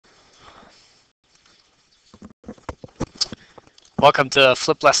Welcome to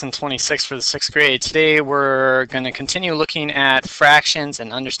Flip Lesson 26 for the 6th grade. Today we're going to continue looking at fractions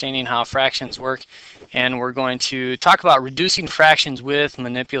and understanding how fractions work, and we're going to talk about reducing fractions with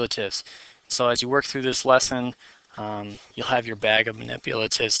manipulatives. So as you work through this lesson, you'll have your bag of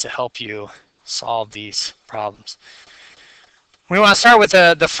manipulatives to help you solve these problems. We want to start with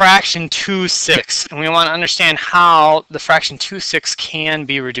the fraction 2/6, and we want to understand how the fraction 2/6 can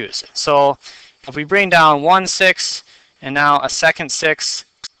be reduced. So if we bring down 1/6 and now a second 6,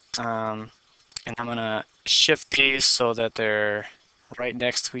 and I'm going to shift these so that they're right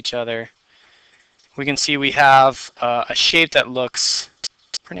next to each other, we can see we have a shape that looks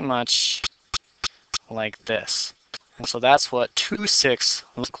pretty much like this. And so that's what 2/6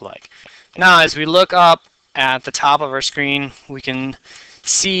 look like. Now as we look up at the top of our screen, we can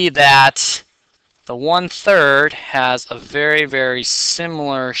see that the 1/3 has a very, very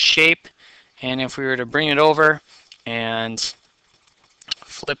similar shape. And if we were to bring it over and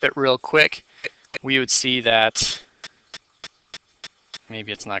flip it real quick, we would see that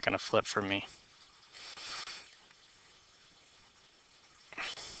maybe it's not going to flip for me.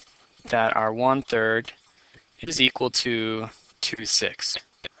 That our 1/3 is equal to 2/6.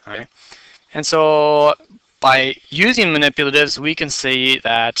 All right? And so by using manipulatives, we can see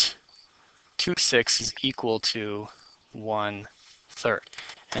that 2/6 is equal to 1/3.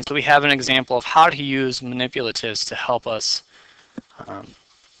 And so we have an example of how to use manipulatives to help us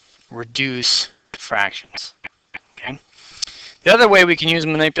reduce fractions. Okay. The other way we can use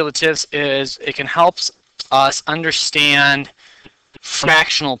manipulatives is it can help us understand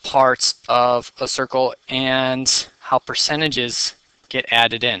fractional parts of a circle and how percentages get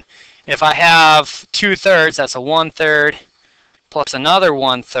added in. If I have 2/3, that's a 1/3 plus another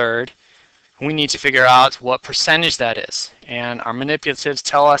 1/3. We need to figure out what percentage that is. And our manipulatives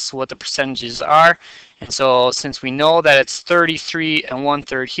tell us what the percentages are. And so since we know that it's 33 and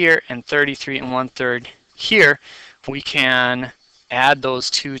 1/3 here and 33 and 1/3 here, we can add those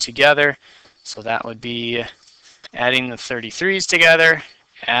two together. So that would be adding the 33s together,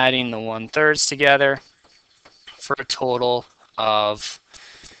 adding the 1/3s together for a total of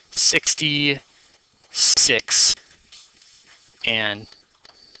 66 and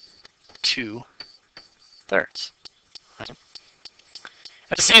 2/3.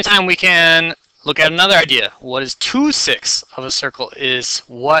 At the same time, we can look at another idea. What is 2/6 of a circle is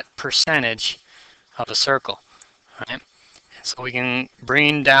what percentage of a circle. Right? So we can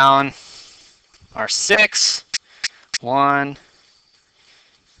bring down our 6, 1,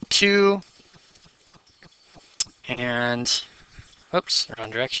 2, and oops, wrong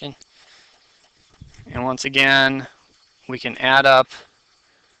direction. And once again, we can add up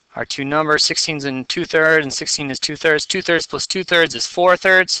our two numbers. 16 is 2/3 and 16 is 2/3. 2/3 plus 2/3 is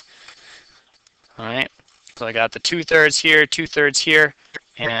 4/3. All right, so I got the 2/3 here, 2/3 here,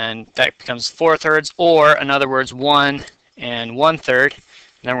 and that becomes 4/3, or in other words, 1 and 1/3.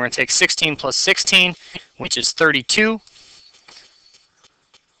 And then we're going to take 16 plus 16, which is 32.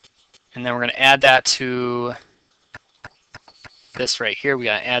 And then we're going to add that to this right here. We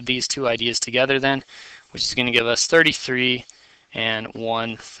got to add these two ideas together then, which is going to give us 33 and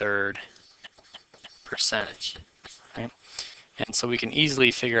 1/3 percentage. Okay? And so we can easily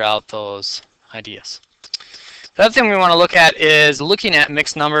figure out those ideas. The other thing we want to look at is looking at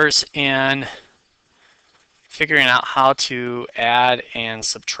mixed numbers and figuring out how to add and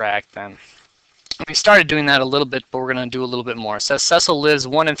subtract them. We started doing that a little bit, but we're going to do a little bit more. It says Cecil lives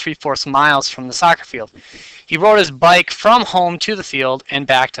 1 3/4 miles from the soccer field. He rode his bike from home to the field and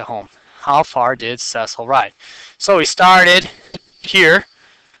back to home. How far did Cecil ride? So we started here,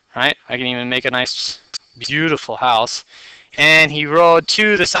 right? I can even make a nice, beautiful house. And he rode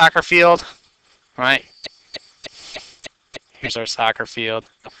to the soccer field, right? Here's our soccer field.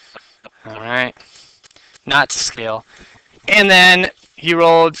 All right. Not to scale. And then he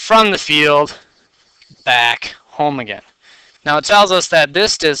rode from the field back home again. Now it tells us that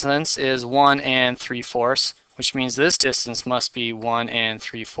this distance is 1 3/4, which means this distance must be 1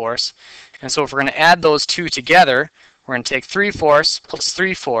 3/4. And so if we're going to add those two together, we're going to take 3/4 plus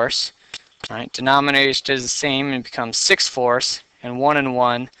 3/4. Right? Denominator stays the same and becomes 6/4, and 1 and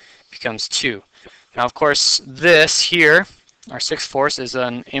 1 becomes 2. Now of course this here, our 6/4, is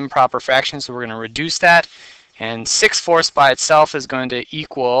an improper fraction, so we're going to reduce that. And 6/4 by itself is going to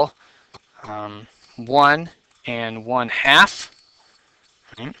equal 1 1/2.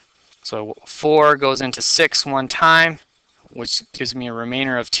 Right? So 4 goes into 6 one time, which gives me a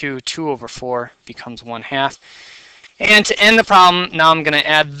remainder of 2. 2/4 becomes 1/2. And to end the problem, now I'm going to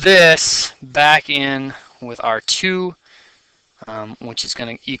add this back in with our 2, which is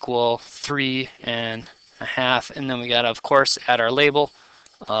going to equal 3 and a half, and then we got to, of course, add our label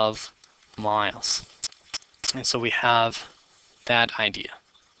of miles. And so we have that idea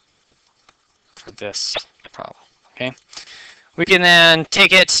for this problem. Okay, we can then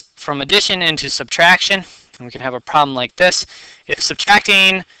take it from addition into subtraction, and we can have a problem like this. If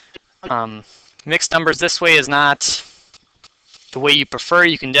subtracting mixed numbers this way is not the way you prefer,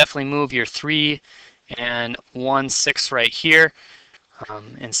 you can definitely move your 3 and 1/6 right here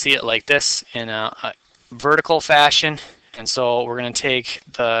and see it like this in a vertical fashion. And so we're going to take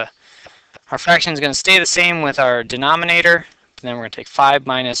our fraction is going to stay the same with our denominator, and then we're going to take 5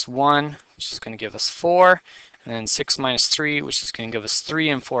 minus 1, which is going to give us 4, and then 6 minus 3, which is going to give us 3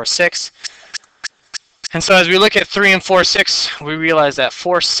 and 4/6. And so as we look at 3 and 4/6, we realize that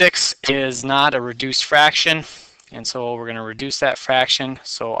 4/6 is not a reduced fraction, and so we're going to reduce that fraction.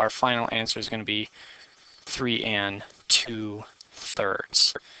 So our final answer is going to be 3 and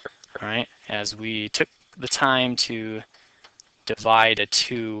 2/3. All right, as we took the time to divide a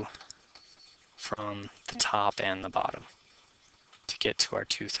 2 from the top and the bottom to get to our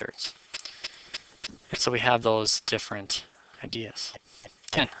 2/3. And so we have those different ideas.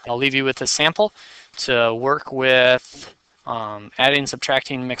 Again, I'll leave you with a sample to work with adding and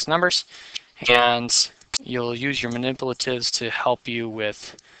subtracting mixed numbers, and you'll use your manipulatives to help you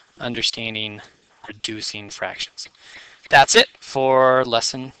with understanding reducing fractions. That's it for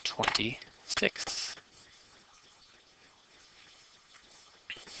lesson 26.